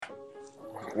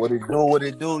What it do? What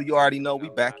it do? You already know we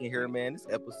back in here, man. This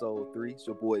episode 3. It's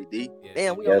your boy D.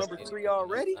 Damn, we on Yes, number 3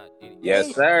 already.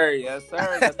 yes, sir. Yes,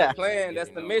 sir. That's the plan. That's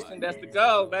the mission. That's the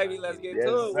goal, baby. Let's get Yes,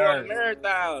 to it. We on a sir.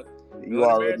 marathon. We You on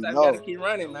a already marathon. We gotta know. keep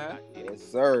running, man. Yes,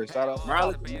 sir. Shout out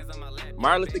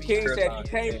Martin Luther King said, "You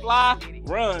can't fly,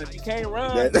 run. You can't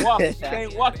run, walk. If you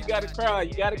can't walk, you gotta try.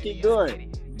 You gotta keep doing."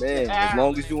 Man, as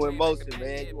long as you in motion,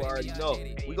 man, you already know.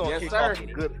 We gonna kick off some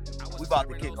good. We about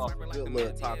to kick off a good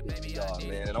little topic for y'all,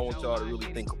 man. And I want y'all to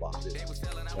really think about this.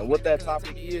 And what that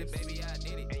topic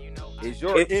is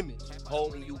your image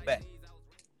holding you back.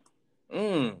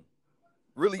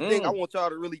 Really think. I want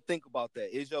y'all to really think about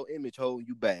that. Is your image holding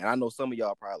you back? And I know some of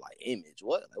y'all probably like, image?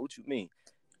 What? Like, what you mean?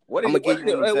 I'm gonna give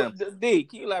you an example. D,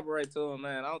 can you elaborate to them,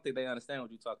 man? I don't think they understand what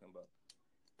you're talking about.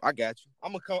 I got you.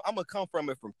 I'm gonna come from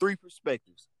it from 3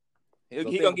 perspectives. He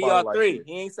gonna give y'all 3.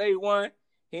 He ain't say 1.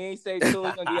 He ain't say 2. He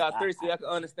gonna give y'all 3 so y'all can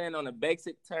understand on a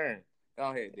basic term. Go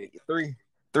ahead, D.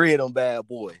 3 of them bad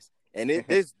boys. And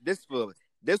this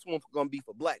one gonna be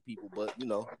for black people, but you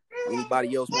know,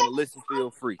 anybody else want to listen, feel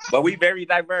free. But we very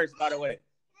diverse, by the way.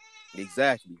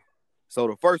 Exactly. So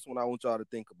the first one I want y'all to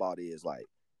think about is like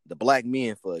the black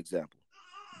men, for example,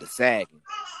 the sagging,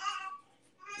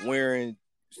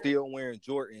 still wearing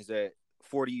Jordans at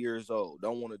 40 years old,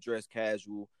 don't want to dress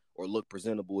casual or look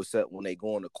presentable except when they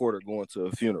go on the court or going to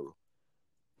a funeral,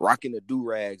 rocking the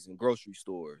do-rags in grocery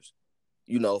stores,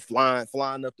 you know,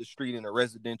 flying up the street in a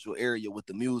residential area with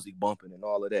the music bumping and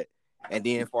all of that. And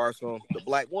then far as from the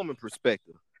black woman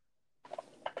perspective,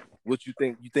 what you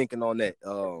thinking on that?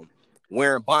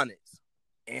 Wearing bonnets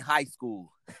in high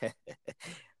school,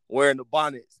 wearing the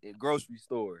bonnets in grocery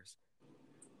stores,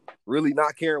 really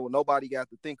not caring what nobody got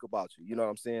to think about you. You know what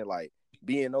I'm saying? Like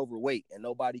being overweight and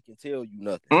nobody can tell you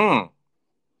nothing.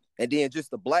 And then just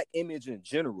the black image in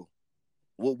general,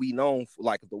 what we known for,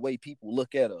 like the way people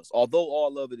look at us. Although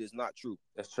all of it is not true.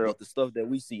 That's true. But the stuff that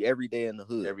we see every day in the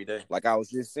hood. Every day. Like I was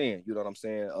just saying, you know what I'm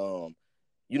saying?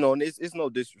 You know, and it's no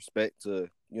disrespect to,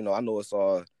 you know, I know it's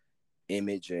all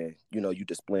image and, you know, you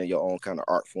displaying your own kind of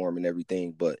art form and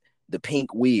everything, but the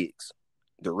pink wigs,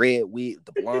 the red wig,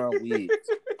 the blonde wigs,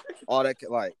 all that,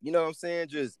 like, you know what I'm saying?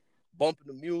 Just bumping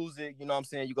the music, you know what I'm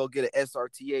saying? You go get an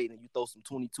SRT8 and you throw some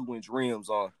 22-inch rims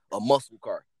on a muscle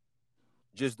car.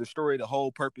 Just destroy the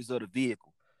whole purpose of the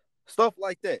vehicle. Stuff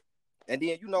like that. And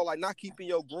then, you know, like not keeping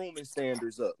your grooming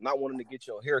standards up, not wanting to get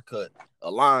your hair cut,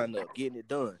 a line up, getting it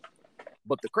done.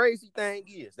 But the crazy thing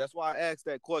is, that's why I asked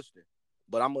that question.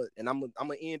 But I'm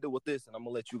gonna end it with this, and I'm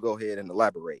gonna let you go ahead and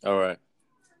elaborate. All right.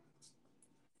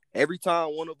 Every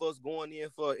time one of us going in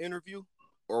for an interview,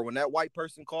 or when that white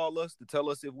person call us to tell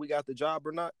us if we got the job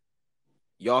or not,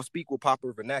 y'all speak with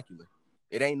proper vernacular.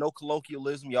 It ain't no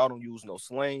colloquialism. Y'all don't use no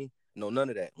slang, no none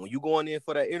of that. When you going in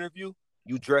for that interview,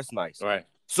 you dress nice. Right.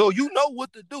 So you know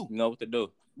what to do. You know what to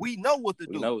do. We know what to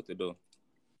do. We know what to do.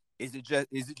 Is it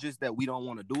just that we don't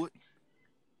want to do it?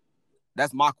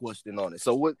 That's my question on it.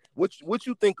 So what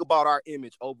you think about our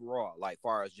image overall, like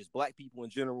far as just black people in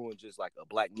general and just like a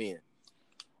black man?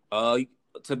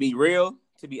 To be real,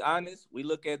 to be honest, we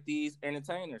look at these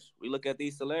entertainers, we look at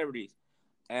these celebrities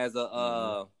as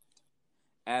a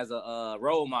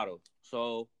role model.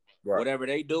 So whatever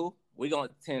they do, we gonna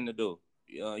tend to do.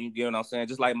 You get what I'm saying?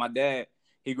 Just like my dad,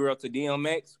 he grew up to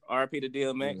DMX, RP to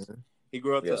DMX. Mm-hmm. He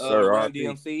grew up to Run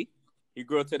DMC. He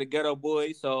grew up to the Ghetto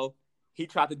Boys. So he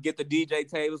tried to get the DJ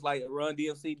tables like Run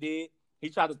DMC did. He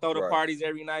tried to throw the parties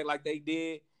every night like they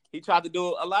did. He tried to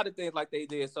do a lot of things like they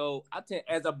did. So I tend,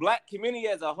 as a black community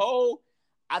as a whole,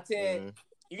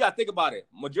 you got to think about it.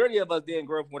 Majority of us didn't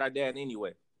grow up with our dad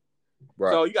anyway.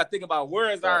 Right. So you got to think about where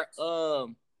is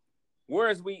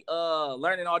we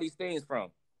learning all these things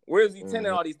from? Where is he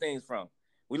attending all these things from?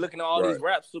 We looking at all these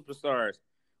rap superstars.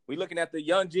 We looking at the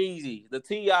Young Jeezy, the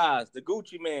T.I.s, the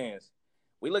Gucci Mans.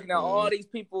 We looking at all these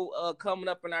people coming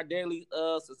up in our daily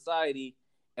society,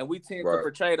 and we tend to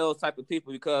portray those type of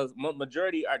people because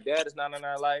majority, our dad is not in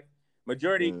our life.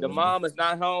 Majority, the mom is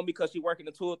not home because she's working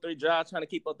 2 or 3 jobs trying to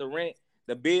keep up the rent,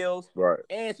 the bills,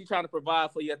 and she's trying to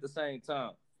provide for you at the same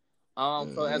time.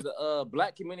 So as a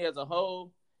black community as a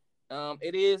whole,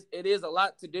 it is a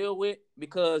lot to deal with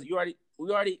because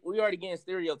we already getting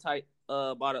stereotyped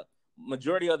by the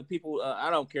majority of the people. I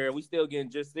don't care. We still getting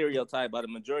just stereotyped by the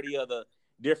majority of the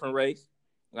different race.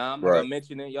 I'm not gonna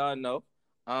mention it, y'all know.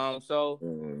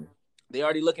 They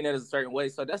already looking at it a certain way.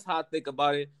 So that's how I think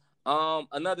about it.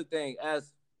 Another thing,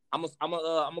 as I'm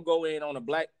gonna go in on the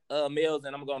black males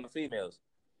and I'm gonna go on the females.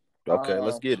 Okay,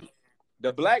 let's get it.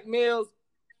 The black males,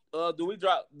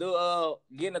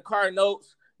 getting the car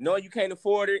notes, knowing you can't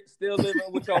afford it, still living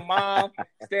with your mom,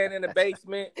 staying in the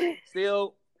basement,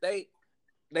 still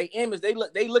they image.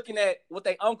 They looking at what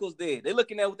their uncles did. They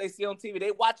looking at what they see on TV.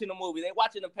 They watching the movie. They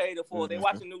watching the Paid in Full. They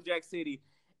watching New Jack City,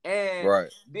 and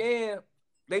then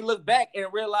they look back and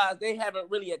realize they haven't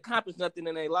really accomplished nothing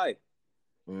in their life.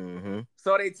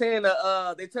 So they tend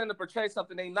to portray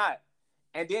something they not,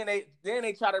 and then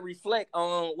they try to reflect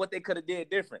on what they could have did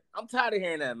different. I'm tired of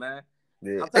hearing that, man.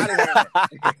 Yeah. I'm tired of hearing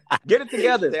that. Get it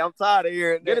together. I'm tired of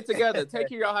hearing that. Get it together. Take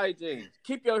care of your hygiene.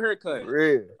 Keep your haircut.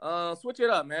 Real. Switch it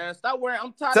up, man. Stop wearing.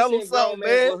 I'm tired of seeing grown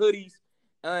men with hoodies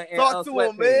and talk to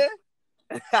him, man.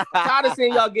 I'm tired of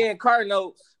seeing y'all getting car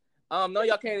notes. No,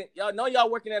 y'all can't. Y'all know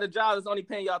y'all working at a job that's only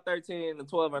paying y'all $13 and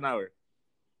 $12 an hour.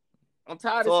 I'm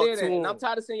tired of seeing that. And I'm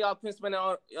tired of seeing y'all spending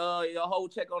your whole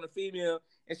check on a female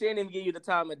and she ain't even give you the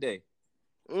time of day.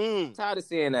 I'm tired of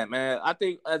seeing that, man. I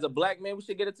think as a black man, we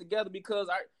should get it together because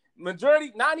our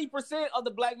majority, 90% of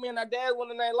the black men, our dads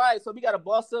want in their life. So we got to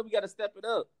boss up. We got to step it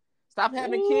up. Stop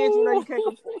having kids you know you can't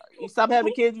afford. Stop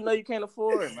having kids you know you can't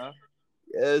afford, man.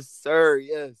 Yes, sir.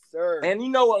 Yes, sir. And you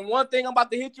know what? One thing I'm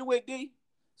about to hit you with, D.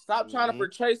 Stop trying to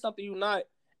portray something you're not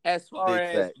as far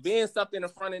as being something in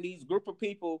front of these group of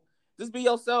people. Just be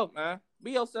yourself, man.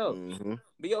 Be yourself.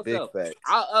 Be yourself.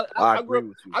 I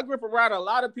grew up around a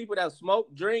lot of people that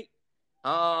smoke, drink,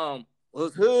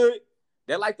 was hood.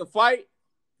 They like to fight.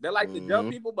 They like to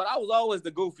jump people, but I was always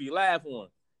the goofy, laugh one.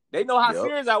 They know how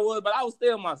serious I was, but I was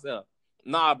still myself.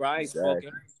 Nah, bro, I ain't smoking.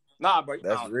 Nah, bro,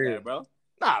 that's real, that, bro.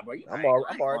 Nah, bro, I'm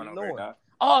already knowing.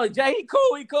 Oh, Jay, he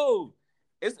cool.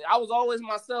 I was always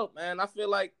myself, man. I feel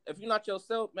like if you're not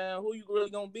yourself, man, who you really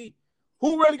gonna be?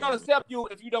 Who really gonna accept you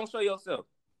if you don't show yourself?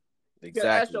 Exactly.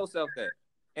 Ask yourself that.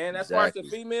 And as far as the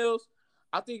females,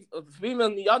 I think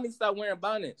females, y'all need to stop wearing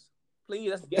bonnets.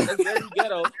 Please, that's very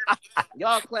ghetto.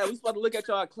 Y'all class. We supposed to look at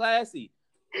y'all classy.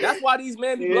 That's why these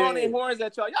men be blowing their horns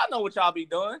at y'all. Y'all know what y'all be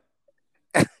doing.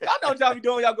 Y'all know what y'all be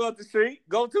doing. Y'all go up the street,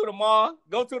 go to the mall,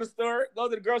 go to the store, go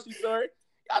to the grocery store.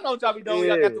 Y'all know what y'all be doing.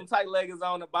 Y'all got them tight leggings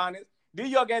on, the bonnets. Do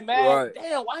y'all get mad? Right.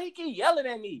 Damn, why he keep yelling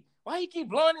at me? Why he keep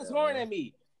blowing his horn at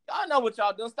me? Y'all know what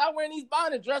y'all doing. Stop wearing these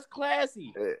bonnets. Dress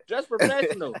classy. Dress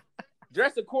professional.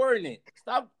 Dress accordingate.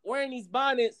 Stop wearing these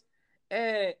bonnets.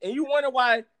 And you wonder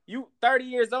why you 30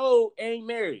 years old ain't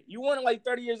married. You wonder why you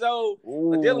 30 years old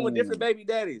dealing with different baby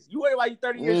daddies. You wonder why you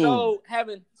 30 years old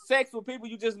having sex with people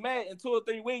you just met in 2 or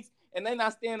 3 weeks and they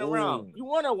not staying around. You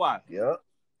wonder why.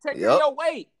 Take care of your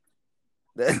weight.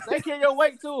 Take care of your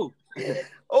weight too.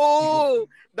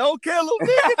 Don't kill him,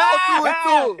 nigga. Don't do it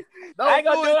to him. I ain't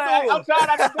gonna do it. I'm trying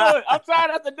not to do it. I'm trying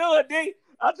not to do it, D.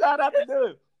 I'm trying not to do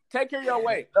it. Take care of your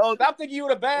weight. Stop thinking you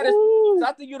the baddest.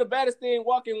 Stop thinking you the baddest thing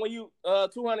walking when you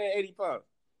 280 pounds.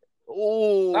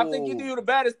 Stop thinking you the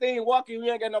baddest thing walking when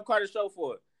you ain't got no car to show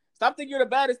for it. Stop thinking you're the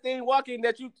baddest thing walking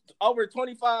that you over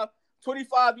 25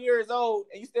 years old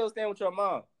and you still staying with your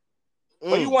mom.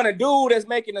 But you want a dude that's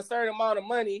making a certain amount of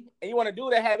money, and you want a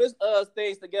dude that have his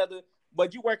things together,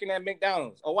 but you working at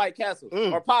McDonald's or White Castle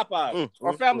or Popeyes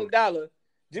or Family Dollar,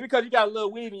 just because you got a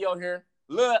little weave in your hair,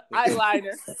 little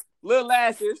eyeliner, little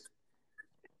lashes,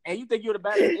 and you think you're the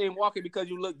baddest thing walking because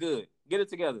you look good. Get it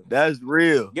together. That's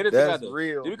real. Get it That's together.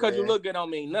 Real, just because you look good don't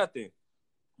mean nothing.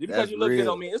 Just because you look good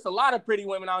don't mean. It's a lot of pretty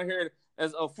women out here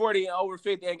that's 40 and over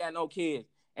 50 ain't got no kids,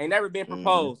 ain't never been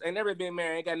proposed, ain't never been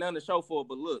married, ain't got nothing to show for it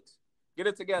but looks. Get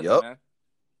it together, man.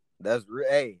 That's real.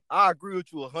 Hey, I agree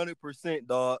with you 100%,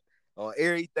 dog, on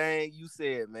everything you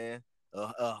said, man.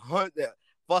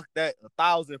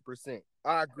 1,000%.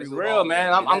 I agree. It's real,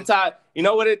 man. I'm tired. You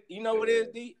know what it is,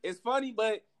 D? It's funny,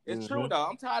 but it's true, though.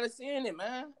 I'm tired of seeing it,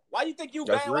 man. Why you think you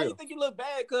bad? Why you think you look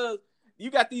bad? Because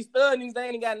you got these studies, they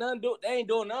ain't got nothing to do. They ain't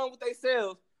doing nothing with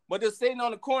themselves, but just sitting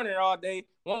on the corner all day.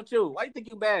 Want you? Why you think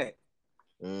you bad?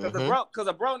 Because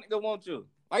a bro nigga want you.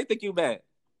 Why you think you bad?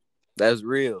 That's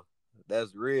real.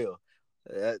 That's real.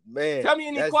 Man. Tell me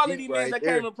any quality men that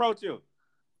can't approach you.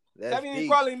 Tell me any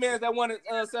quality men that want to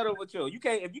settle with you.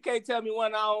 If you can't tell me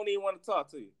one, I don't even want to talk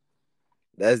to you.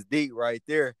 That's deep right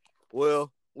there.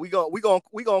 Well, we gonna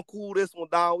cool this one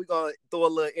down. We gonna throw a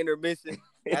little intermission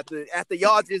after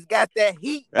y'all just got that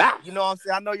heat. You know what I'm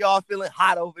saying? I know y'all feeling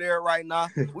hot over there right now.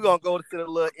 We gonna go to the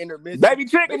little intermission. Baby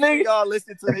chicken, nigga. Y'all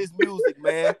listen to this music,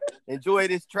 man. Enjoy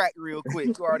this track real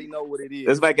quick. You already know what it is.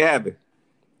 Let's make it happen.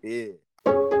 Yeah.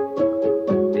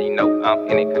 You know I'm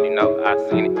in it, cause you know I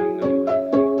seen it.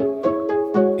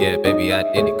 Yeah, baby, I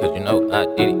did it, cause you know I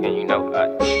did it. And you know I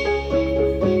did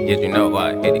it. Yes, you know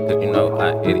I hit it, cause you know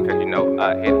I hit it. Cause you know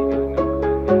I hit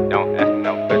it. Don't ask me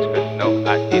no question, cause you know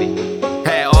I did it.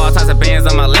 Had all types of bands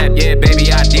on my lap, yeah,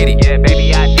 baby, I did it. Yeah,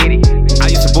 baby, I did it. I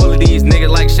used to bully these niggas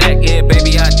like Shaq, yeah,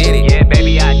 baby, I did it. Yeah,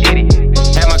 baby, I did it.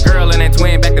 Had my girl and that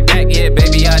twin back to back, yeah,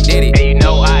 baby, I did it. And you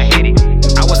know I hit it.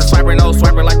 I wasn't swiper, no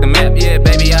swiper like the map, yeah,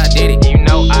 baby,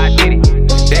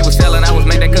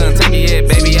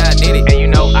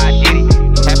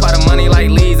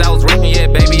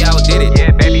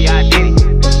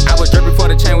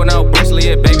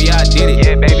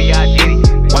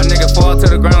 to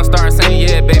the ground, start saying,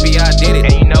 yeah, baby, I did it.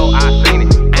 And you know I seen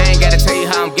it. I ain't gotta tell you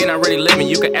how I'm getting, I'm really living.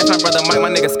 You can ask my brother Mike, my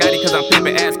nigga Scotty, cause I'm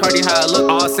pimpin'. Ask Cardi how I look,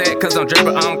 all set, cause I'm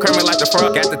drippin'. I'm Kermit like the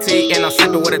frog, got the tea, and I'm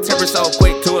sippin' with a temper so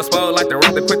quick to explode like the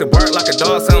rock, the quick to bark like a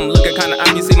dog. Something looking kinda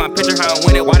up, you see my picture, how I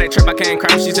win it. Why they trip, I can't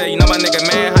cry. She said, you know my nigga,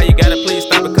 man, how you gotta please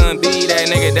stop it, couldn't be that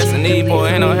nigga, that's a need for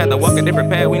it. And I had to walk a different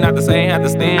path, we not the same, have to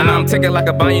stand. And I'm ticking like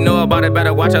a bomb, you know about it,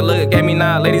 better watch I look at me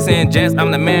now. Ladies and gents,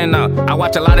 I'm the man now. I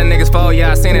watch a lot of niggas fall,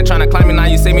 yeah, I seen it, tryna climb me now.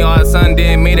 You see me all of a sudden,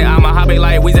 didn't mean it. I'm a hobby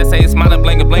like we just say, smiling,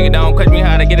 blinking, blinking. Don't question me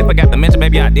how to get it, forgot to mention,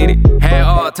 baby, I did it. Had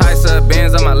all types of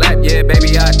bands on my lap, yeah,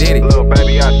 baby, I did it. Little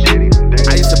baby, I did it.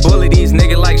 I used to bully these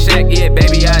niggas like Shaq, yeah,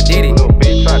 baby, I did it. Little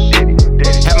bitch, I did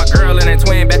it. Had my girl and her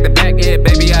twin back to back, yeah,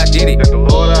 baby, I did it. Thank the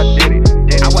Lord, I did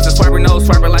it. I wasn't swiping, no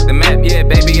swiper like the map, yeah,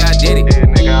 baby, I did it. Yeah,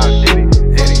 nigga, I did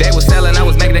it. They was selling, I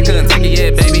was making, they couldn't take it, yeah,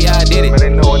 baby, I did it. Man, they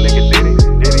know a nigga did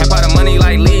it. Had part of money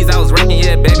like Lee's, I was wrecking,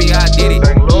 yeah, baby, I did it.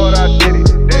 Thank the Lord, I did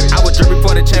it. I was dripping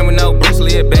for the chain with no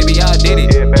bracelet, yeah, baby, I did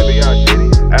it. Yeah, baby, I did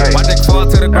it. Watch it fall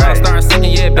to the ground, start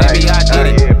sinking, yeah, baby, I did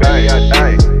it. Yeah, baby, I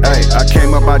did it. Hey, I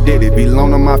came up, I did it. Be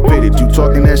long on my fitted. You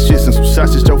talking that shit since some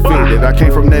shots is your fitted. I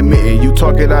came from that mitten. You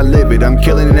talk it, I live it. I'm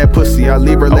killing in that pussy. I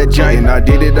leave her legit. And I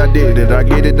did it, I did it. I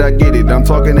get it, I get it. I'm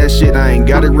talking that shit, I ain't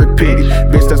gotta repeat it.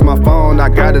 Bitch, that's my phone, I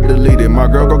gotta delete it. My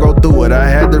girl go through it, I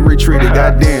had to retreat it.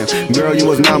 Goddamn, girl, you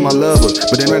was not my lover.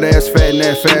 But then that ass fat and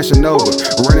that fashion over.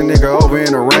 Run a nigga over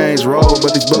in a Range Rover.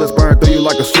 But these bullets burn through you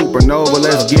like a supernova.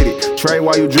 Let's get it. Trey,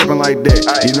 why you dripping like that?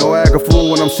 You know I act a fool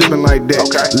when I'm sipping like that.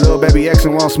 Little baby X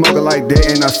and while I'm smoking like that.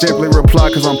 And I simply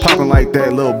reply cause I'm popping like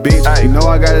that, little bitch. You know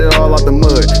I got it all out the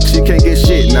mud. She can't get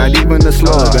shit, not even a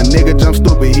slug. A nigga jump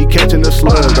stupid, he catching the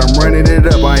slug. I'm running it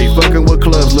up, I ain't fucking with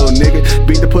clubs, little nigga.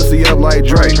 Beat the pussy up like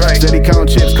Drake. Steady count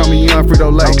chips, call me young Frito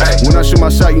Lay. When I shoot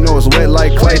my shot, you know it's wet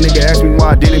like clay. Nigga ask me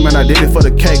why I did it, man, I did it for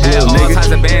the cake, little nigga. All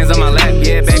types of bands on my lap,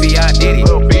 yeah, baby, I did it.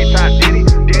 Little bitch, I did it.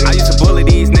 I used to bully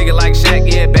these niggas like Shaq,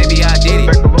 yeah, baby, I did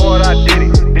it. Thank the Lord, I did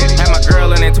it. Had my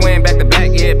girl and her twin back to back,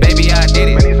 yeah, baby, I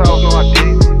did it. Man, these hoes know I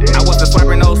did it. I wasn't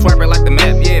swiping, no swiper like the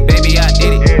map, yeah, baby, I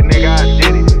did it. Yeah, nigga, I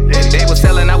did it. They was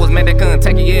selling, I was mad they couldn't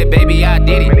take it, yeah, baby, I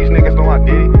did Man, it. these niggas know I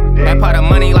did it. Had part of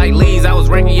money like Lee's, I was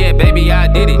ranking, yeah, baby, I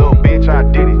did it. Little bitch, I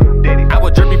did it. I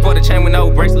was dripping for the chain with no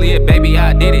bracelet, yeah, baby,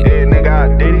 I did it. Yeah, nigga,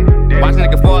 I did it. Watch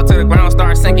nigga fall to the ground,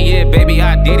 start sinking, yeah, baby,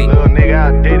 I did it. Little nigga,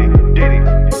 I did it.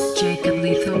 Jacob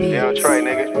Lethal Beats. Yeah, Trey,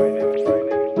 nigga.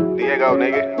 Diego,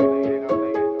 nigga.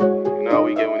 You know how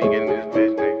we get when he get in this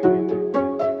bitch,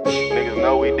 nigga. Niggas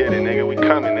know we did it, nigga. We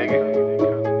coming,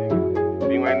 nigga.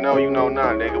 If you ain't know, you know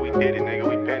not, nigga. We did it, nigga.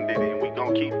 We been did it, and we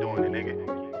gon' keep doing it, nigga.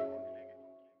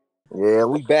 Yeah,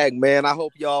 we back, man. I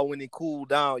hope y'all when it cool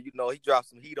down, you know, he dropped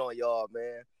some heat on y'all,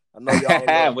 man. I know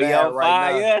y'all We on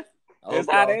right now. fire. It's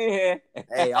hot in here.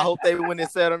 Hey, I hope they when they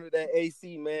sat under that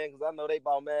AC, man, because I know they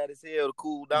about mad as hell to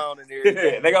cool down in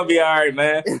there. They gonna be all right,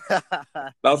 man.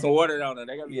 Throw some water on it.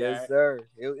 They gonna be all Yes, right. sir.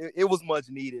 It was much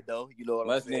needed, though. You know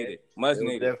what I'm saying? Much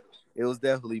needed. It was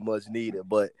definitely much needed,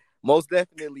 but most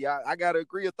definitely, I gotta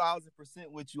agree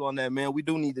 1,000% with you on that, man. We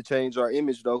do need to change our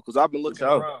image, though, because I've been looking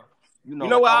around. You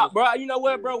know what, bro? You know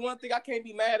what, bro? One thing I can't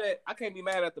be mad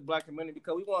at the black community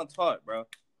because we want to talk, bro.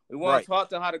 We want to talk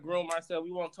to how to groom ourselves.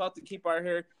 We want to talk to keep our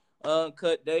hair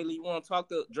cut daily. We want to talk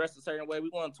to dress a certain way. We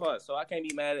want to talk. So I can't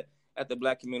be mad at the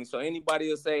black community. So anybody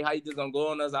will say, how you just gonna go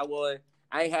on us?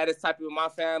 I ain't had this type of my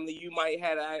family. You might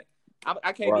have that.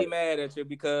 I can't be mad at you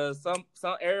because some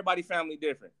everybody family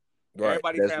different. Right.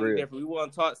 Everybody That's family real. different. We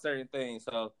want to talk certain things.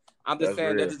 So I'm just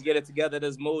saying, let's just get it together.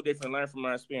 Let's move different, learn from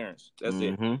our experience. That's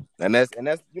it. And that's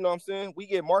you know what I'm saying. We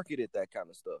get marketed that kind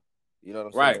of stuff. You know what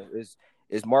I'm saying? Right.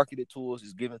 It's marketed to us.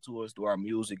 It's given to us through our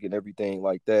music and everything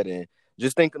like that. And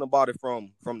just thinking about it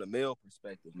from the male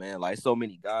perspective, man. Like so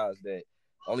many guys that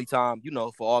only time, you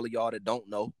know, for all of y'all that don't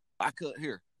know, I cut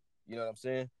hair. You know what I'm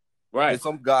saying? Right. There's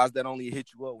some guys that only hit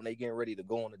you up when they getting ready to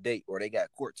go on a date or they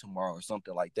got court tomorrow or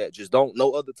something like that. Just don't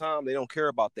no other time. They don't care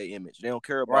about their image. They don't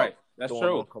care about That's throwing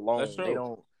true. on cologne. That's true.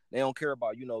 They don't care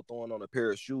about, you know, throwing on a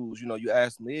pair of shoes. You know, you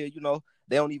ask them, yeah, you know,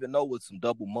 they don't even know what some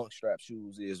double monk strap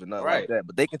shoes is or nothing like that.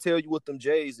 But they can tell you what them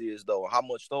J's is, though, and how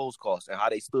much those cost and how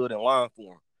they stood in line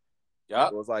for them. Yeah,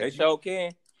 so like, they sure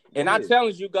can. And I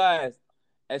challenge you guys,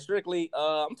 and strictly,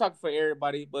 I'm talking for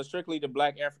everybody, but strictly the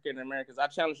Black African Americans. I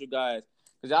challenge you guys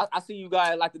because I see you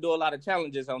guys like to do a lot of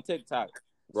challenges on TikTok.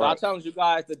 So I challenge you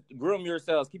guys to groom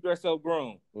yourselves, keep yourself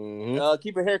groomed,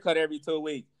 keep a haircut every 2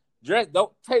 weeks. Dress,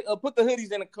 don't take, put the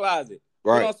hoodies in the closet.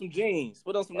 Put on some jeans.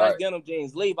 Put on some nice denim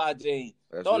jeans, Levi jeans.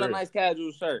 Throw on a nice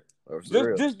casual shirt.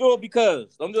 Just do it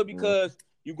because. Don't do it because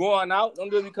you going out. Don't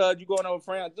do it because you going out with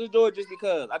friends. Just do it just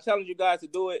because. I challenge you guys to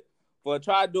do it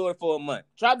try to do it for a month.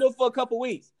 Try to do it for a couple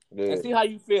weeks. and see how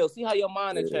you feel. See how your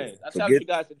mind has changed. I challenge you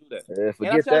guys to do that. Yeah,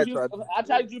 and I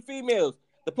challenge you females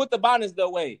to put the bonnets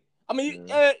away. I mean,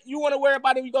 you want to wear it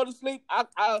when you go to sleep.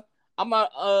 I'm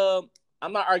not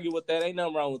arguing with that. Ain't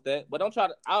nothing wrong with that. But don't try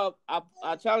to.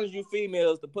 I challenge you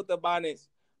females to put the bonnets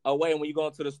away when you go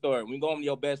into the store. When you go to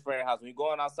your best friend's house. When you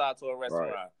going outside to a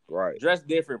restaurant. Right. Dress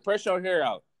different. Press your hair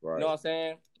out. Right. You know what I'm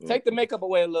saying? Take the makeup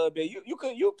away a little bit.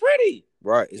 You pretty.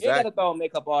 Right. Exactly. You ain't gotta throw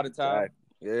makeup all the time.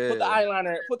 Exactly. Yeah. Put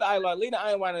the eyeliner. Leave the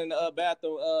eyeliner in the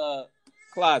bathroom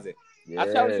closet. Yeah.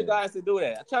 I challenge you guys to do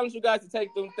that. I challenge you guys to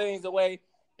take them things away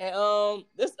and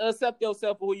just accept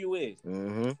yourself for who you is.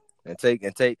 Mm-hmm. And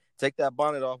take that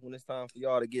bonnet off when it's time for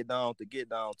y'all to get down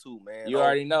too, man. You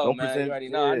already know, man. You already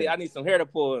know. Yeah. I need some hair to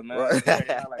pull, man. Right.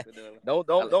 I like to do.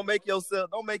 Don't make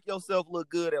yourself look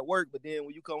good at work, but then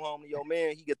when you come home to your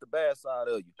man, he get the bad side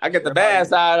of you. I get the bad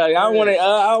side of you. I don't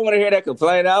want to hear that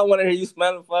complaint. I don't want to hear you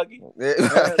smelling funky.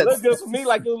 Yeah. Look good for me,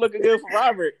 like you looking good for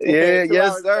Robert. Yeah,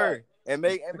 yes, sir. And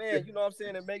man, you know what I'm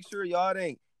saying, and make sure y'all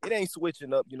it ain't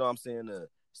switching up. You know what I'm saying.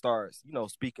 Starts,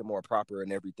 speaking more proper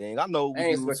and everything. I know we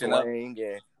use slang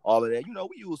and all of that.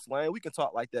 We use slang. We can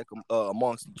talk like that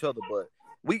amongst each other, but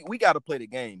we got to play the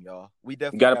game, y'all. We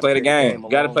definitely got to play the game.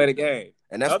 Got to play the game.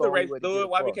 And that's other races do it.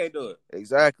 Why we can't do it?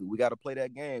 Exactly. We got to play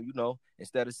that game.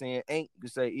 Instead of saying ain't, you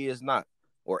say is not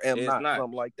or am not,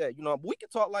 something like that. But we can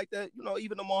talk like that.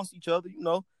 Even amongst each other.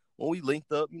 When we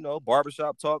linked up.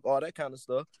 Barbershop talk, all that kind of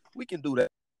stuff. We can do that.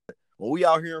 When we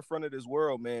out here in front of this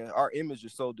world, man, our image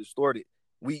is so distorted.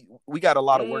 We got a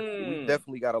lot of work. We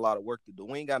definitely got a lot of work to do.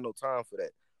 We ain't got no time for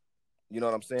that. You know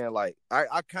what I'm saying? Like,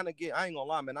 I kind of I ain't gonna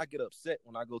lie, man, I get upset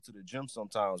when I go to the gym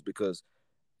sometimes because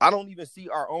I don't even see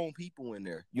our own people in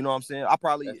there. You know what I'm saying?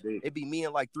 It'd be me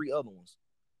and like 3 other ones.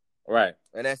 Right.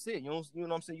 And that's it. You know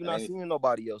what I'm saying? You're not seeing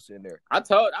nobody else in there. I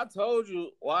told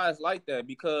you why it's like that,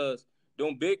 because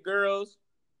them big girls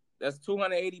that's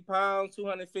 280 pounds,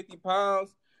 250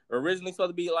 pounds, originally supposed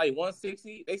to be like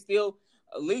 160, they still,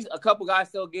 at least a couple guys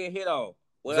still get hit on.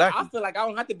 Well, exactly. I feel like I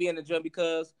don't have to be in the gym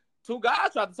because 2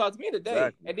 guys tried to talk to me today.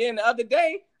 Exactly. And then the other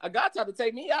day, a guy tried to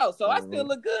take me out. So I still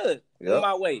look good in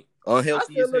my weight.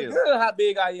 Unhealthy I still look good how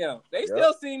big I am. They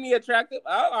still see me attractive.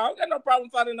 I don't got no problem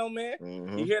finding no man.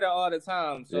 Mm-hmm. You hear that all the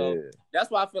time. So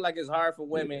that's why I feel like it's hard for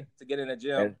women to get in the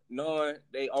gym, knowing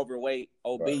they overweight,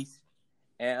 obese,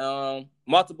 and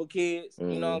multiple kids.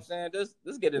 You know what I'm saying?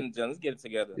 Let's get in the gym. Let's get it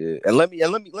together. Yeah. And let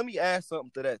me add something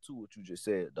to that too, what you just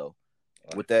said though.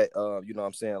 With that, you know what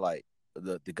I'm saying, like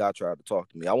the guy tried to talk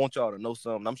to me. I want y'all to know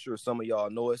something. I'm sure some of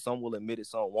y'all know it. Some will admit it,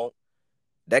 some won't.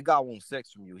 That guy wants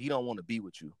sex from you. He don't want to be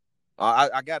with you.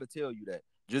 I got to tell you that.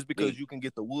 Just because you can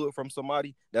get the wood from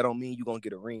somebody, that don't mean you're going to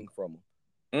get a ring from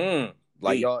them.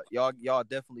 Like, y'all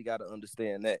definitely got to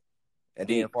understand that. And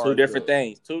then two different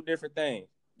things.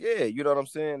 Yeah, you know what I'm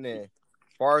saying? Then,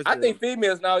 I think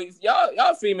females now,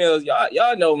 y'all females,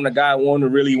 y'all know when a guy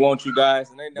really want you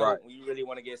guys, and they know when you really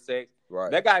want to get sex.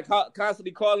 Right. That guy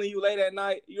constantly calling you late at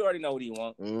night, you already know what he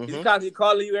wants. Mm-hmm. He's constantly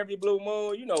calling you every blue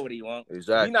moon, you know what he wants.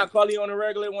 Exactly. He's not calling you on a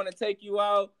regular, want to take you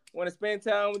out, want to spend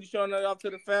time with you, showing you off to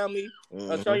the family,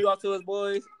 showing you off to his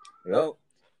boys. Yep. So,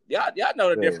 y'all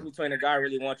know the difference between a guy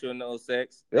really wants you and no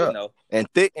sex. Yeah. You know. And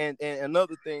thick, and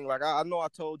another thing, like I know I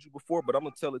told you before, but I'm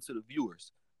gonna tell it to the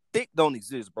viewers. Thick don't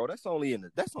exist, bro. That's only in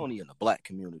the black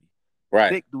community. Right.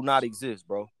 Thick do not exist,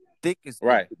 bro. Thick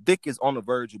is on the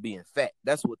verge of being fat.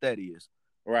 That's what that is.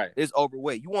 Right. It's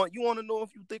overweight. You want to know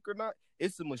if you thick or not?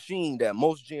 It's a machine that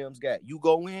most gyms got. You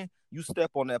go in, you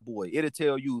step on that boy. It'll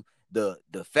tell you the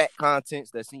fat contents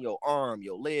that's in your arm,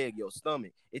 your leg, your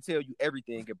stomach. It tell you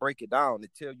everything. It break it down.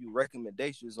 It tell you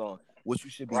recommendations on what you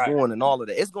should be doing and all of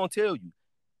that. It's gonna tell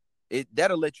you.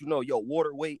 That'll let you know your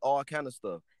water weight, all kind of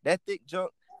stuff. That thick junk,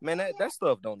 man, that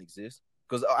stuff don't exist.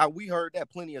 Because we heard that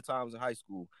plenty of times in high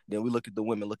school. Then we look at the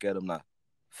women, look at them now.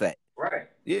 Fat. Right.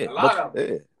 Yeah. A lot of them.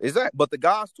 Yeah, exactly. But the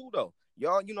guys too, though.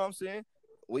 Y'all, you know what I'm saying?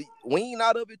 We ain't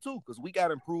out of it too, because we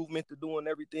got improvement to doing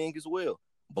everything as well.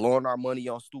 Blowing our money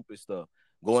on stupid stuff.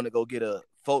 Going to go get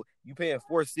you paying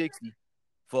 $460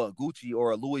 for a Gucci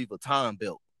or a Louis Vuitton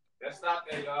belt. Let's stop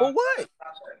that, y'all. For what?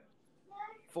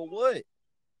 For what?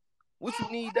 What you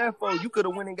need that for? You could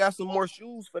have went and got some more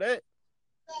shoes for that.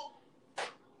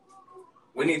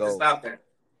 We need to stop that.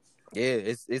 Yeah,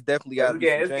 it's definitely got to be.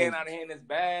 It's getting out of hand. It's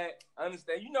bad.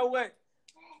 Understand? You know what?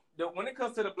 When it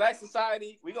comes to the Black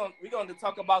society, we're gonna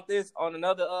talk about this on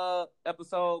another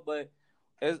episode. But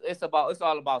it's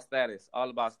all about status. All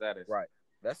about status. Right.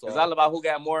 That's all. It's all about who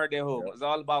got more than who. Yeah. It's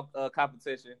all about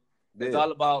competition. Yeah. It's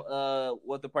all about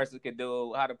what the person can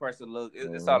do, how the person looks.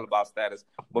 It's all about status.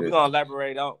 But we're gonna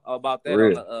elaborate about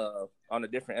that on a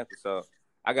different episode.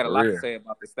 I got a lot to say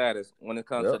about the status when it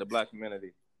comes to the Black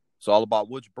community. It's all about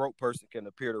which broke person can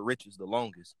appear the richest the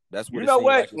longest. That's what You it know seems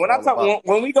what? like it's When I all talk,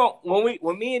 about.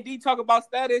 when me and D talk about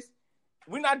status,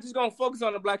 we're not just gonna focus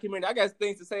on the black community. I got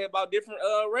things to say about different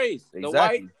race, the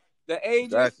white, the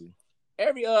ages,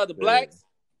 every the blacks.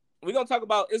 We're gonna talk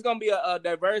about. It's gonna be a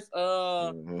diverse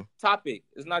topic.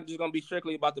 It's not just gonna be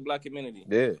strictly about the black community.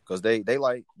 Yeah, because they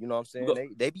like, you know what I'm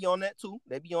saying, they be on that too.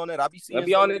 They be on that. I be seeing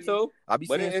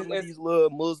some of these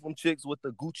little Muslim chicks with the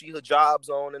Gucci hijabs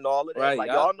on and all of that. Right, like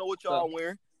y'all know what y'all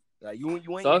wearing. Like you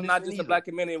ain't. So it's not just the black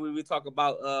community when we talk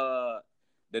about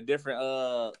the different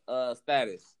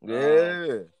status.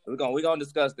 Yeah, we're gonna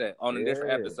discuss that on a different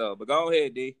episode. But go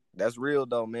ahead, D. That's real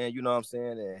though, man. You know what I'm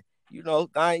saying? And you know,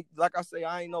 I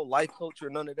ain't no life coach or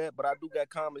none of that, but I do got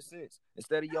common sense.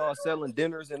 Instead of y'all selling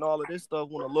dinners and all of this stuff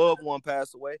when a loved one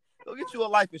pass away, go get you a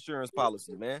life insurance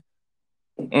policy, man.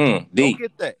 Go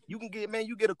get that. You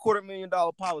get a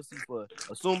 $250,000 policy for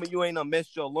assuming you ain't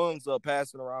messed your lungs up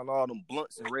passing around all them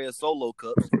blunts and red Solo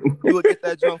cups. You would get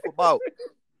that junk for about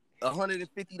 $150,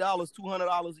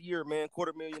 $200 a year, man.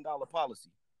 $250,000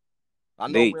 policy. I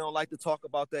know we don't like to talk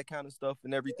about that kind of stuff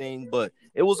and everything, but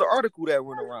it was an article that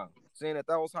went around saying that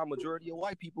was how majority of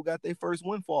white people got their first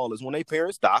windfall is when their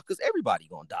parents die, because everybody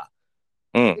gonna die.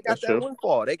 They got that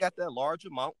windfall. They got that large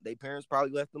amount. Their parents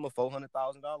probably left them a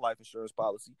 $400,000 life insurance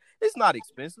policy. It's not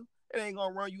expensive. It ain't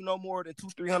gonna run you no more than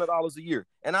 $200-$300 a year.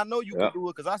 And I know you can do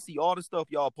it because I see all the stuff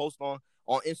y'all post on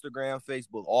Instagram,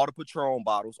 Facebook, all the Patron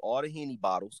bottles, all the Henny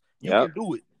bottles. You can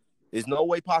do it. There's no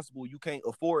way possible you can't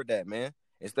afford that, man.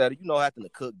 Instead of, having to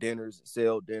cook dinners and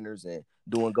sell dinners and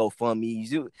doing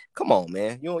GoFundMes. Come on,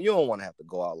 man. You don't want to have to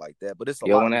go out like that. But it's a lot.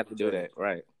 You don't want to have to do that,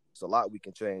 right? It's a lot we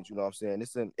can change, you know what I'm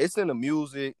saying? It's in the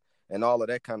music and all of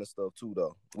that kind of stuff too,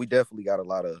 though. We definitely got a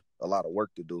lot of work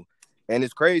to do. And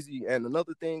it's crazy. And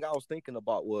another thing I was thinking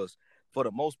about was, for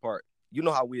the most part, you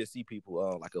know how we see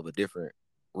people like of a different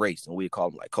race, and we call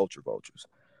them like culture vultures,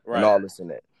 right? And all this and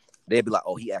that. They'd be like,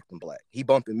 oh, he acting black. He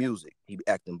bumping music. He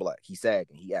acting black. He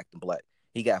sagging. He acting black.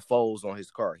 He got foes on his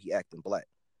car. He acting black.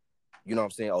 You know what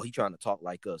I'm saying? Oh, he trying to talk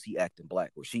like us. He acting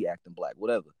black, or she acting black,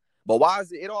 whatever. But why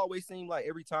is it always seem like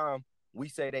every time we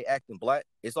say they acting black,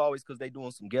 it's always because they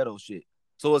doing some ghetto shit.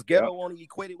 So is ghetto only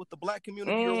equated with the black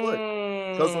community or what?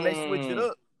 Because when they switch it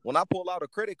up, when I pull out a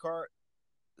credit card,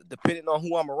 depending on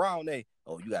who I'm around,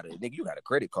 you got a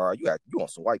credit card. You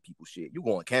want some white people shit. You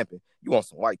going camping, you want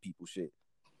some white people shit.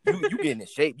 You getting in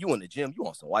shape, you in the gym, you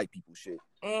want some white people shit.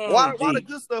 Why the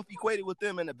good stuff equated with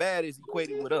them and the bad is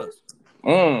equated with us?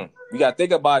 You gotta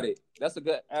think about it. That's a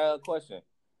good question.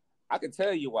 I can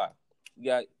tell you why. You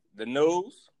got the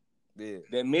news,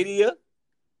 the media.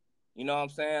 You know what I'm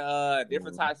saying?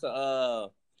 Different types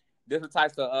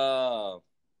of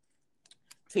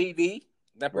TV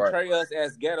that portray us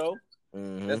as ghetto.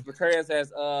 That portray us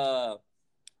as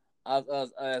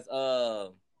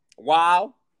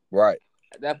wild. Right.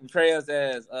 That portray us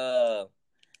as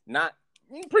not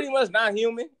pretty much not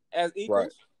human, as equals.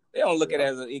 Right. They don't look at it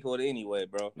as an equal anyway,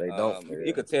 bro. They don't.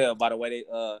 You could tell by the way they.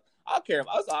 I don't care.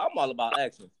 I'm all about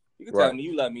action. You can tell me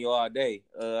you love me all day,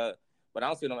 but I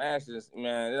don't see them actions,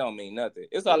 man. It don't mean nothing.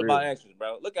 It's all about actions,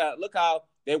 bro. Look how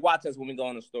they watch us when we go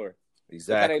in the store.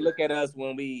 Exactly. Look how they look at us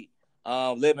when we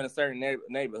live in a certain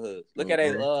neighborhood. Look how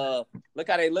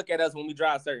they look at us when we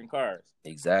drive certain cars.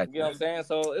 Exactly. You know what I'm saying?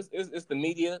 So it's the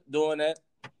media doing that.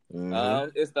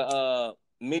 It's the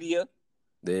media,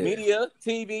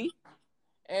 TV,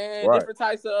 and different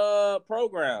types of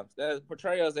programs that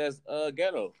portray us as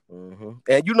ghetto.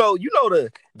 And you know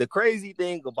the crazy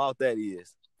thing about that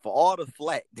is, for all the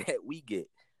flack that we get,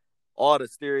 all the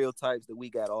stereotypes that we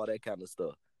got, all that kind of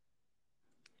stuff.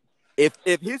 If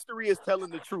history is telling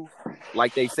the truth,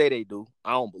 like they say they do,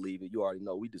 I don't believe it. You already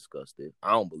know we discussed it.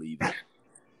 I don't believe it.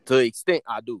 To an extent,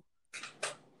 I do.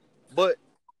 But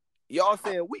y'all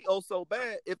saying we so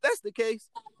bad. If that's the case,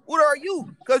 what are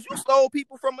you? Because you stole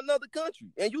people from another country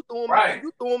and you threw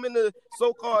them in the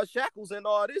so-called shackles and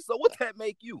all this. So what that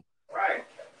make you? Right.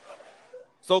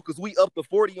 So because we up to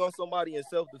 40 on somebody in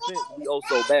self-defense, we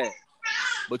so bad.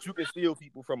 But you can steal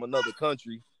people from another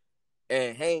country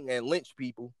and hang and lynch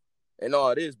people and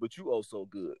all this, but you so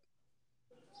good.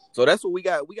 So that's what we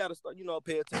got. We got to start,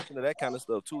 pay attention to that kind of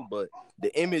stuff too. But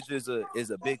the image is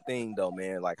a big thing though,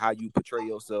 man. Like how you portray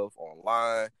yourself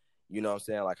online. You know what I'm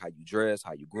saying? Like how you dress,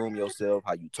 how you groom yourself,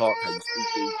 how you talk, how you speak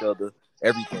to each other,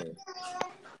 everything.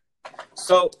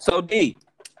 So D,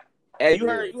 and you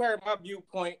heard my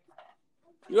viewpoint.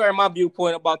 You heard my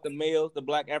viewpoint about the males, the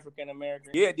Black African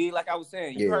Americans. Yeah, D, like I was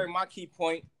saying, you heard my key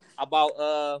point about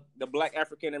the Black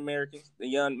African Americans, the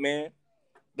young men,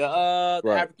 the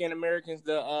African Americans,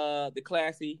 the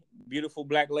classy, beautiful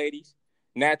Black ladies,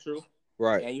 natural.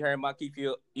 Right. And you heard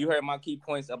my key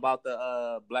points about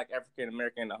the Black African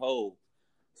American in the whole.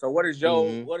 So what is your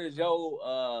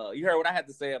you heard what I had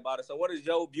to say about it. So what is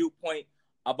your viewpoint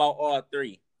about all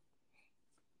three?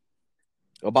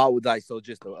 About like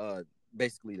just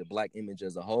basically the black image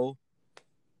as a whole.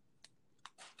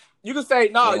 You can say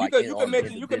no. Like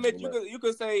you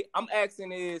can say I'm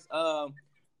asking is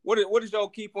what is your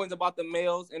key points about the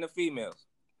males and the females,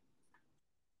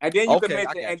 and then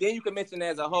you can mention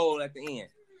as a whole at the end.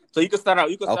 So you can start out.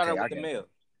 You can start out with the male.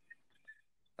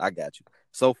 I got you.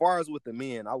 So far as with the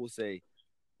men, I would say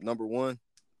number one,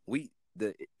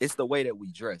 it's the way that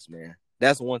we dress, man.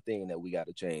 That's one thing that we got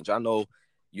to change. I know.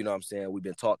 You know what I'm saying? We've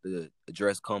been taught to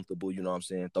dress comfortable, you know what I'm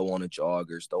saying? Throw on the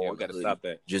joggers, throw on the hoodie. Stop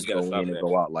that. Just go in and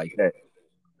go out like that.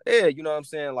 Yeah, you know what I'm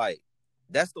saying? Like,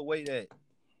 that's the way that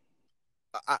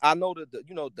I know that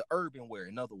the urban wear,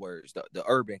 in other words, the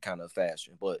urban kind of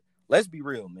fashion. But let's be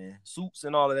real, man. Suits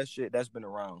and all of that shit, that's been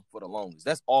around for the longest.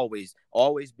 That's always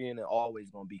been and always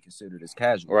gonna be considered as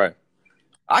casual. Right.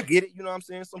 I get it, you know what I'm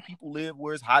saying? Some people live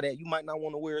where it's hot at. You might not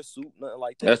want to wear a suit, nothing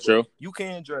like that. That's true. You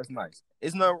can dress nice.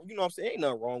 It's not, you know what I'm saying? Ain't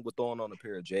nothing wrong with throwing on a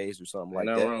pair of J's or something like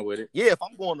that. Nothing wrong with it. Yeah, if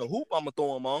I'm going to hoop, I'm going to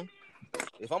throw them on.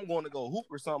 If I'm going to go hoop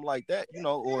or something like that,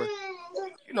 or,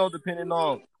 depending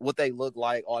on what they look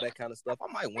like, all that kind of stuff, I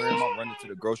might wear them. I'm running to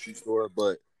the grocery store.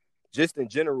 But just in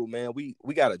general, man, we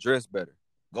got to dress better.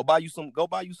 Go buy you some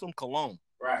cologne.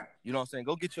 Right. You know what I'm saying?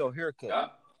 Go get your haircut. Yeah.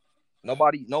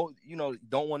 Nobody, don't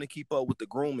want to keep up with the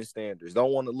grooming standards.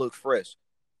 Don't want to look fresh.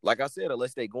 Like I said,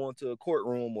 unless they go into a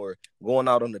courtroom or going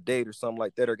out on a date or something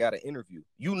like that or got an interview.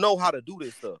 You know how to do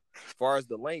this stuff. As far as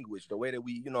the language, the way that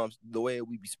we, the way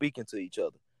we be speaking to each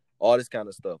other. All this kind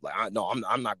of stuff. Like, I'm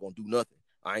not going to do nothing.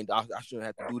 I shouldn't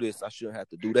have to do this. I shouldn't have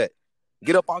to do that.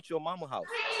 Get up out your mama house.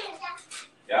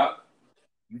 Yeah.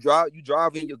 You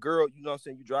driving your girl, you know what I'm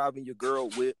saying? You driving your girl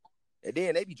whip. And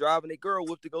then they be driving their girl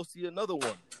whip to go see another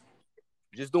one.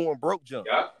 Just doing broke jump.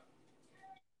 Yeah.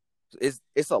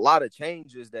 It's a lot of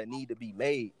changes that need to be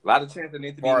made. A lot of changes that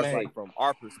need to be made. Like, from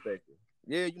our perspective.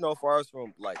 Yeah, as far as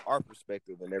from like our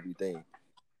perspective and everything.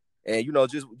 And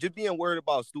just being worried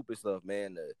about stupid stuff,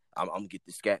 man. I'm gonna get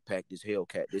this Scat Pack, this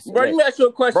Hellcat, this. Bro, let me ask you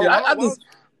a question.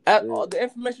 Bro, the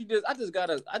information I just got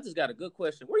a good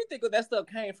question. Where do you think that stuff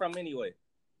came from anyway?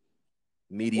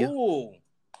 Media. Ooh.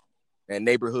 And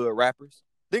neighborhood rappers.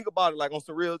 Think about it like on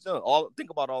some real junk. Think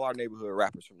about all our neighborhood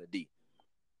rappers from the D.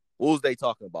 What was they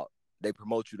talking about? They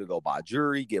promote you to go buy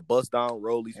jewelry, get bust down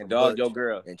rollies, and dog your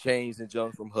girl, and chains and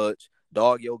junk from Hutch.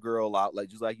 Dog your girl out, like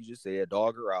you just said,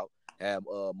 dog her out. Have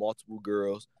multiple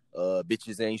girls.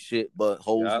 Bitches ain't shit but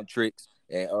hoes and tricks.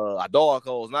 And I dog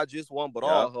hoes, not just one, but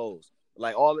all hoes.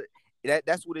 Like all it.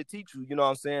 That's what it teach you. You know what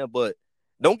I'm saying? But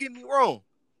don't get me wrong.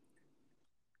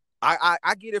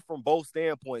 I get it from both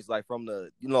standpoints, like from the,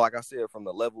 like I said, from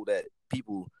the level that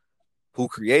people who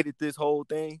created this whole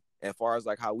thing, and far as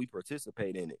like how we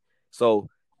participate in it. So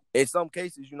in some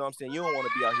cases, you know what I'm saying, you don't want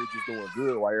to be out here just doing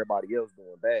good while everybody else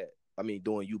doing bad. I mean,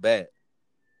 doing you bad.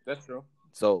 That's true.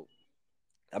 So,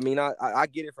 I mean, I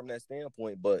get it from that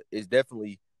standpoint, but it's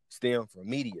definitely stemmed from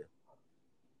media.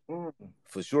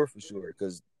 For sure.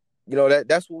 Because,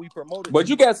 that's what we promoted. But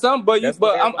you got some,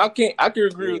 I can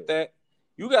agree with that.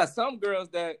 You got some girls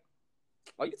that,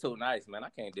 you too nice, man. I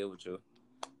can't deal with you.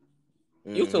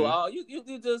 Mm-hmm. You too,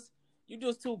 you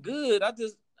just too good. I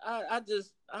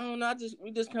don't know.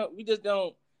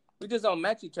 We just don't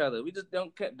match each other. We just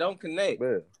don't connect.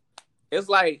 Man. It's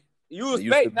like you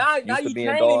expect now you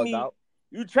training me. Out.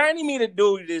 You training me to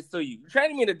do this to you. You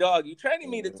training me to dog you. You training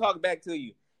me to talk back to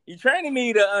you. You training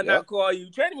me to not call you.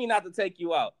 You training me not to take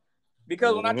you out.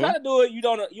 Because when I try to do it, you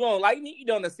don't like me. You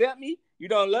don't accept me. You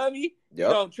don't love me. You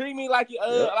don't treat me like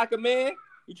like a man.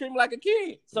 You treat me like a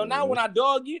kid. So now when I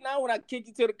dog you, now when I kick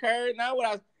you to the curb, now when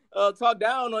I talk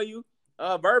down on you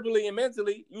verbally and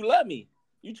mentally, you love me.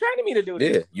 You training me to do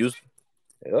this.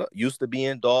 Used to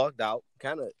being dogged out.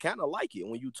 Kind of like it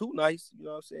when you too nice. You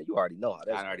know what I'm saying? You already know how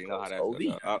that's. I already know how that's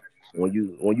going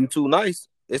to When you too nice,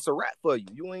 it's a wrap for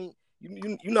you.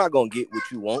 You're not gonna get what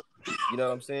you want. You know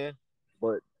what I'm saying?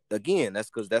 But again, that's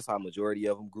because that's how majority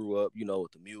of them grew up.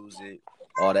 With the music,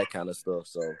 all that kind of stuff.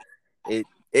 So it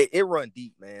run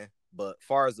deep, man. But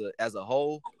far as a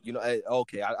whole, I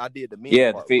did the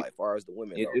men part. Like far as the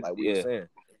women, like we were saying,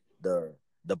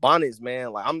 the bonnets,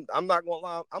 man. Like I'm not gonna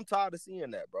lie, I'm tired of seeing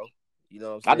that, bro. You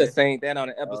know what I'm saying? I just seen that on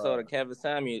an episode of Kevin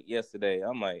Samuel yesterday.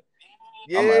 I'm like,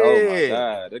 oh my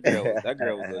god, that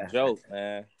girl was a joke,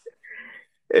 man.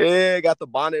 Yeah, got the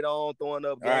bonnet on, throwing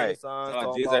up gang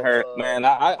signs. Man.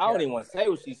 I don't even want to say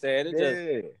what she said. It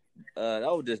just that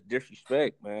was just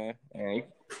disrespect, man.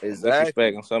 Exactly.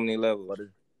 Disrespect on so many levels.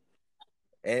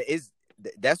 And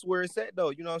that's where it's at though.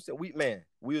 You know what I'm saying?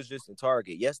 We was just in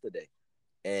Target yesterday,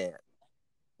 and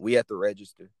we at the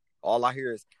register. All I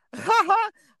hear is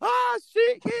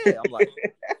shit, yeah. I'm like,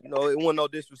 you know, it wasn't no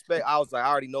disrespect. I was like, I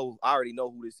already know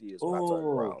who this is when I turn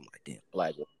around. I'm like, damn,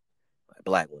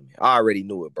 black women. I already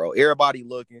knew it, bro. Everybody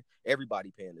looking,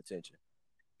 everybody paying attention.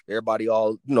 Everybody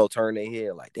all, you know, turn their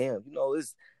head like, damn, you know,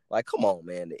 it's like, come on,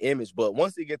 man, the image. But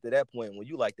once they get to that point, when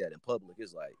you like that in public,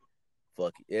 it's like,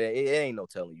 fuck it. It ain't no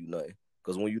telling you nothing.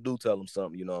 Because when you do tell them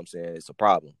something, you know what I'm saying, it's a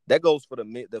problem. That goes for the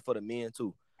men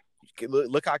too.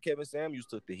 Look how Kevin Samuels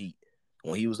took the heat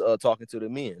when he was talking to the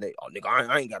men. They, nigga,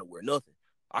 I ain't got to wear nothing.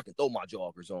 I can throw my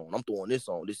joggers on. I'm throwing this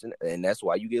on, and that's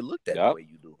why you get looked at the way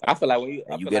you do. I feel like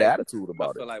when you get attitude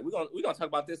about it. I feel like we're gonna talk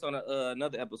about this on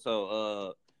another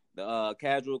episode. The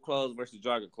casual clothes versus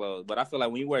jogger clothes. But I feel like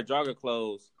when you wear jogger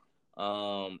clothes,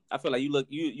 I feel like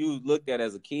you looked at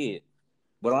as a kid.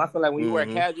 But I feel like when you wear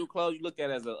casual clothes, you look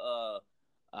at as a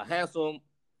handsome,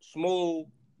 smooth,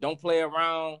 don't play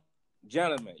around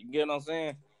gentleman. You get what I'm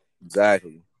saying?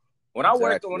 Exactly. When I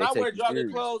wear jogger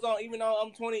clothes on, even though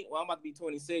I'm 20, well, I'm about to be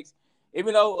 26.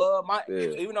 Even though my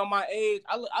age,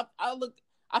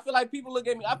 I feel like people look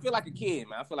at me. I feel like a kid,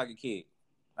 man. I feel like a kid.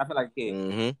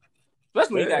 Mm-hmm.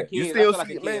 Especially when you got kids. You still I feel like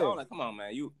a kid. I'm like, come on,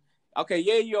 man. You out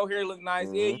here look nice.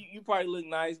 Mm-hmm. Yeah, you probably look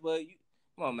nice, but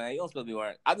come on, man. You don't supposed to be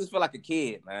wearing. I just feel like a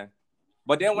kid, man.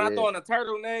 But then when I throw in a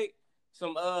turtleneck,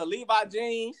 some Levi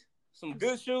jeans, some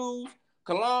good shoes,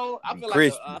 cologne, I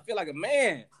feel like a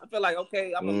man. I feel like,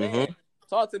 okay, I'm a man.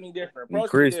 Talk to me different.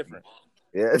 Approach me different.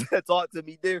 Yeah, talk to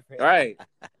me different. Right.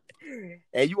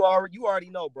 And you already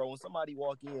know, bro, when somebody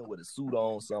walk in with a suit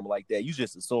on, something like that, you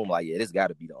just assume like, yeah, this got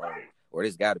to be the owner or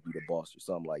this got to be the boss or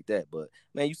something like that. But,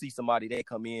 man, you see somebody that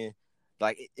come in,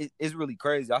 like, it's really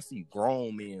crazy. I see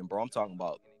grown men, bro. I'm talking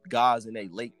about guys in their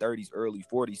late 30s, early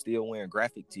 40s still wearing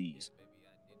graphic tees.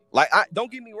 Like, don't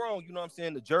get me wrong, you know what I'm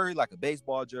saying? The jersey, like a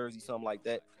baseball jersey, something like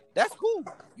that, that's cool.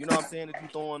 You know what I'm saying?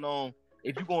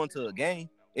 If you going to a game,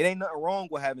 it ain't nothing wrong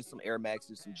with having some Air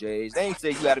Maxes, some J's. They ain't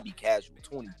say you got to be casual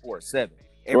 24/7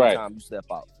 every time you step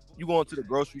out. You going to the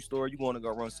grocery store, you going to go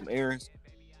run some errands.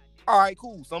 All right,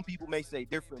 cool. Some people may say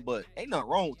different, but ain't nothing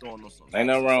wrong with throwing on something. Ain't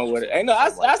nothing wrong with it.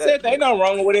 I said ain't nothing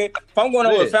wrong with it. If I'm going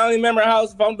over a family member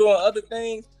house, if I'm doing other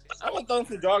things, I'm going to throw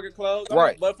some jogger clothes.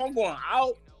 Right. But if I'm going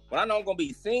out, when I know I'm going to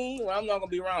be seen, when I'm not going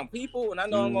to be around people, when I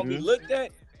know I'm going to be looked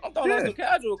at, I'm throwing on some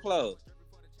casual clothes.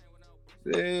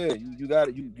 Yeah, you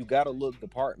gotta look the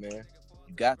part, man.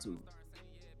 You got to,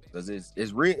 because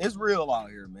it's real out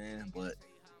here, man. But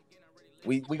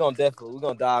we gonna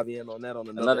dive in on that on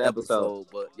another episode.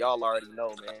 But y'all already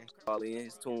know, man. Call in,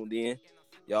 it's tuned in.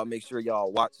 Y'all make sure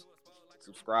y'all watch,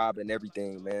 subscribe, and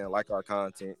everything, man. Like our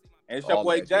content. And it's your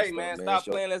boy Jay, man. Stop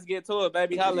playing. Let's get to it,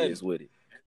 baby. Holla. With it.